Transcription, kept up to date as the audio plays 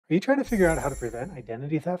Are you trying to figure out how to prevent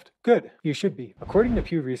identity theft? Good, you should be. According to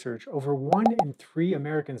Pew Research, over 1 in 3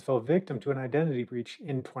 Americans fell victim to an identity breach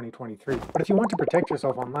in 2023. But if you want to protect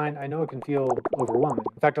yourself online, I know it can feel overwhelming.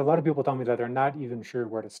 In fact, a lot of people tell me that they're not even sure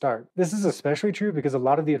where to start. This is especially true because a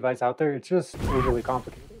lot of the advice out there, it's just overly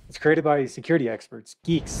complicated. It's created by security experts,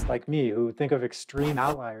 geeks like me, who think of extreme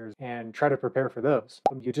outliers and try to prepare for those.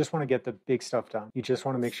 You just want to get the big stuff done. You just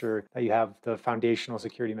want to make sure that you have the foundational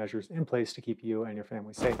security measures in place to keep you and your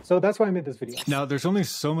family safe. So that's why I made this video. Now, there's only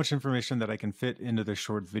so much information that I can fit into this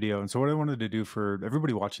short video. And so what I wanted to do for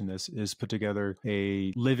everybody watching this is put together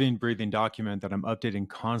a living, breathing document that I'm updating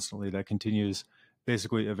constantly that continues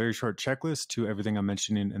basically a very short checklist to everything I'm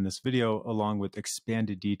mentioning in this video, along with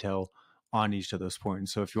expanded detail on each of those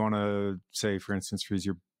points. So if you want to say, for instance, freeze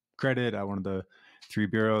your credit at one of the 3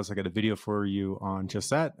 bureaus, I got a video for you on just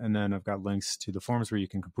that. And then I've got links to the forms where you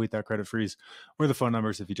can complete that credit freeze, or the phone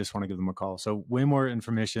numbers if you just want to give them a call. So way more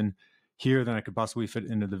information here than I could possibly fit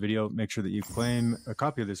into the video. Make sure that you claim a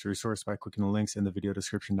copy of this resource by clicking the links in the video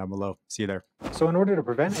description down below. See you there. So in order to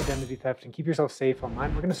prevent identity theft and keep yourself safe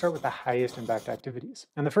online, we're going to start with the highest impact activities.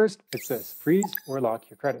 And the first, it's this: freeze or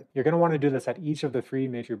lock your credit. You're going to want to do this at each of the 3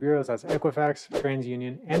 major bureaus, as Equifax,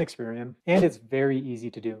 TransUnion, and Experian. And it's very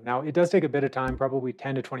easy to do. Now, it does take a bit of time, probably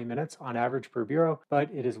 10 to 20 minutes on average per bureau, but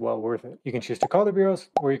it is well worth it. You can choose to call the bureaus,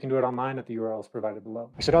 or you can do it online at the URLs provided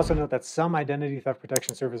below. I should also note that some identity theft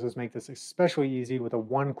protection services make this especially easy with a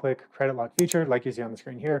one-click credit lock feature like you see on the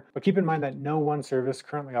screen here, but keep in mind that no one service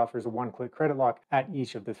currently offers a one-click credit lock at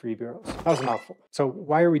each of the 3 bureaus. That was a mouthful. So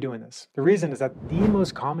why are we doing this? The reason is that the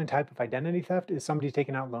most common type of identity theft is somebody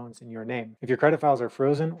taking out loans in your name. If your credit files are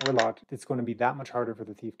frozen or locked, it's going to be that much harder for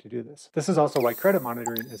the thief to do this. This is also why credit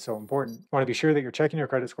monitoring is so important. You want to be sure that you're checking your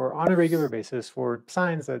credit score on a regular basis for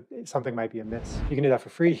signs that something might be amiss. You can do that for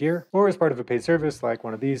free here, or as part of a paid service like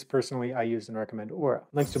one of these. Personally, I use and recommend Aura.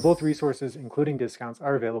 Links to both resources, including discounts,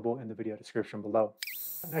 are available in the video description below.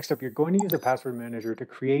 Next up, you're going to use a password manager to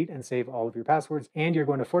create and save all of your passwords, and you're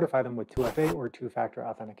going to fortify them with 2FA or two-factor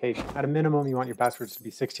authentication. At a minimum, you want your passwords to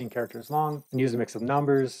be 16 characters long and use a mix of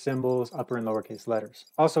numbers, symbols, upper and lowercase letters.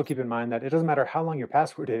 Also, keep in mind that it doesn't matter how long your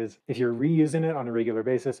password is. If you're reusing it on a regular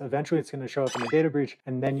basis, eventually it's going to show up in a data breach,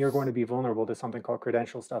 and then you're going to be vulnerable to something called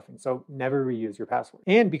credential stuffing. So never reuse your password.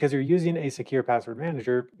 And because you're using a secure password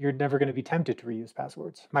manager, you're never going to be tempted to reuse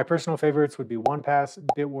passwords. My personal favorites would be 1Pass,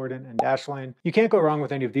 Bitwarden, and Dashlane. You can't go wrong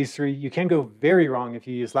with any of these 3. You can go very wrong if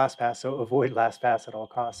you use LastPass, so avoid LastPass at all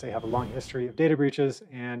costs. They have a long history of data breaches,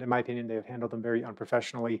 and in my opinion, they have handled them very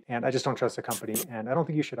unprofessionally, and I just don't trust the company, and I don't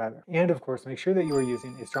think you should either. And of course, make sure that you are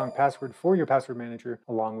using a strong password for your password manager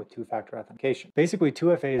along with two-factor authentication. Basically,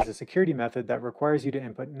 2FA is a security method that requires you to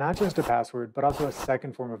input not just a password, but also a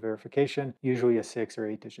second form of verification, usually a 6 or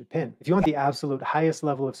 8-digit PIN. If you want the absolute highest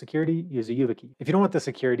level of security, use a YubiKey. If you don't want the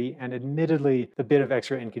security and admittedly the bit of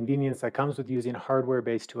extra inconvenience that comes with using hardware-based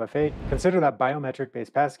 2FA, consider that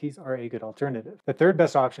biometric-based passkeys are a good alternative. The third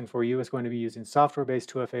best option for you is going to be using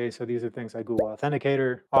software-based 2FA, so these are things like Google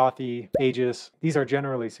Authenticator, Authy, Aegis. These are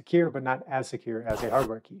generally secure, but not as secure as a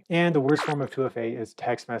hardware key. And the worst form of 2FA is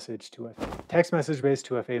text message 2FA. Text message-based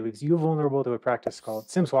 2FA leaves you vulnerable to a practice called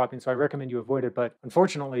SIM swapping, so I recommend you avoid it, but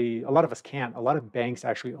unfortunately, a lot of us can't. A lot of banks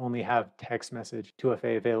actually only have text message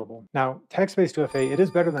 2FA available. Now, text-based 2FA, it is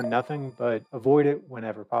better than nothing, but avoid it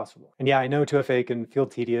whenever possible. And yeah, I know 2FA can feel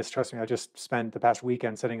tedious. Trust me, I just spent the past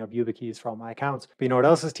weekend setting up YubiKeys for all my accounts. But you know what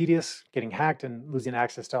else is tedious? Getting hacked and losing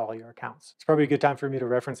access to all your accounts. It's probably a good time for me to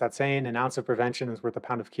reference that saying, an ounce of prevention is worth a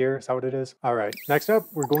pound of cure. Is that what it is? All right, next up,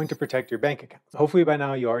 we're going to protect your bank account. Hopefully by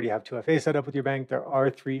now you already have 2FA set up with your bank. There are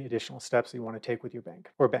 3 additional steps that you want to take with your bank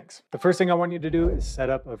or banks. The first thing I want you to do is set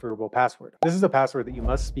up a verbal password. This is a password that you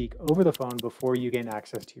must speak over the phone before you gain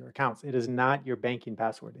access to your accounts. It is not your banking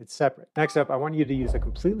password. It's separate. Next up, I want you to use a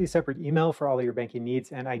completely separate email for all of your banking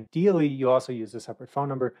needs, and ideally you also use a separate phone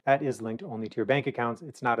number that is linked only to your bank accounts.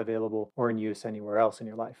 It's not available or in use anywhere else in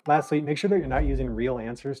your life. Lastly, make sure that you're not using real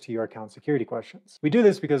answers to your account security questions. We do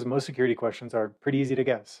this because most security questions are pretty easy to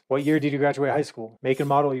guess. What year did you graduate high school? Make and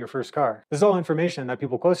model of your first car. This is all information that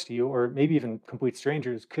people close to you, or maybe even complete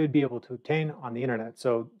strangers, could be able to obtain on the internet.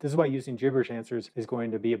 So this is why using gibberish answers is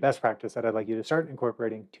going to be a best practice that I'd like you to start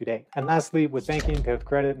incorporating today. And lastly, with banking, pay with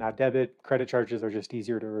credit, not debit. Credit charges are just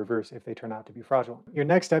easier to reverse if they turn out to be fraudulent. fraudulent. Your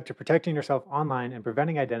next step to protecting yourself online and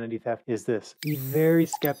preventing identity theft is this: be very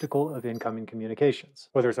skeptical of incoming communications.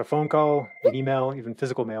 Whether it's a phone call, an email, even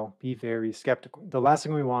physical mail, be very skeptical. The last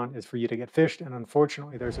thing we want is for you to get phished, and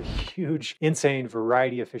unfortunately, there's a huge, insane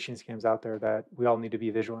variety of phishing scams out there that we all need to be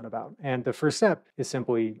vigilant about. And the first step is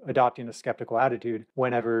simply adopting a skeptical attitude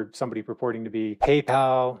whenever somebody purporting to be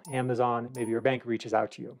PayPal, Amazon, maybe your bank reaches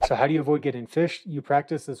out to you. So how do you avoid getting phished? You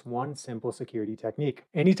practice this one simple security technique.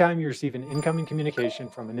 Anytime you receive an incoming communication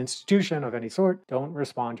from an institution of any sort, don't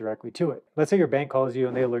respond directly to it. Let's say your bank calls you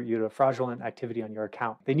and they alert you to fraudulent activity on your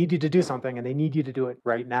account. They need you to do something and they need you to do it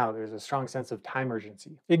right now. There's a strong sense of time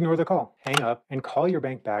urgency. Ignore the call, hang up, and call your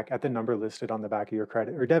bank back at the number listed on the back of your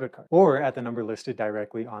credit or debit card, or at the number listed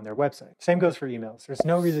directly on their website. Same goes for emails. There's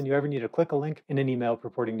no reason you ever need to click a link in an email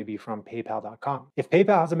purporting to be from PayPal.com. If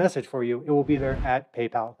PayPal has a message for you, it will be there at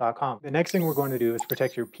PayPal.com. The next thing we're going to do is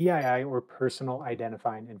protect your PII, or personal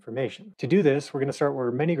identifying information. To do this, we're going to start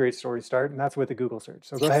where many great stories start, and that's with a Google search.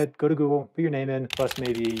 So go ahead, go to Google, put your name in, plus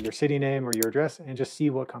maybe your city name or your address, and just see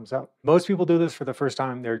what comes up. Most people do this for the first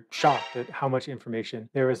time. They're shocked at how much information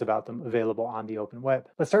there is about them available on the open web.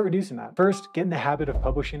 Let's start reducing that. First, get in the habit of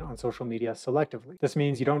publishing on social media selectively. This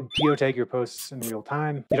means you don't geotag your posts in real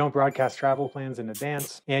time, you don't broadcast travel plans in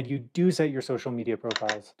advance, and you do set your social media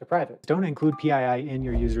profiles to private. Don't include PII in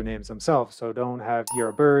your usernames themselves, so don't have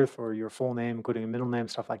your birth or your full name, including a middle name,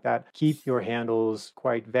 stuff like that. Keep your handles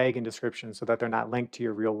quite vague in description so that they're not linked to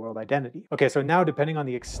your real world identity. Okay, so now depending on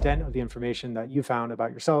the extent of the information that you found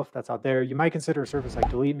about yourself that's out there, you might consider a service like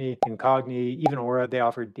Delete Me, Incogni, even Aura. They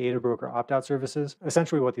offer data broker opt-out services.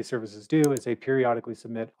 Essentially what these services do is they periodically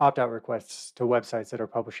submit opt-out requests to websites that are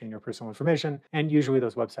publishing your personal information, and usually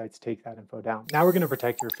those websites take that info down. Now we're going to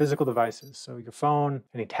protect your physical devices, so your phone,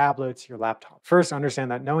 any tablets, your laptop. First,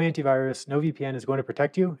 understand that no antivirus, no VPN is going to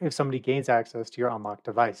protect you if somebody gains access to your unlocked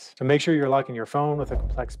device. So make sure you're locking your phone with a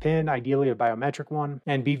complex PIN, ideally a biometric one,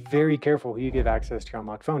 and be very careful who you give access to your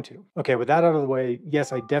unlocked phone to. Okay, with that out of the way,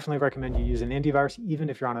 yes, I definitely recommend you use an antivirus even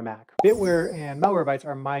if you're on a Mac. Bitware and Malwarebytes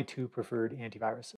are my two preferred antiviruses.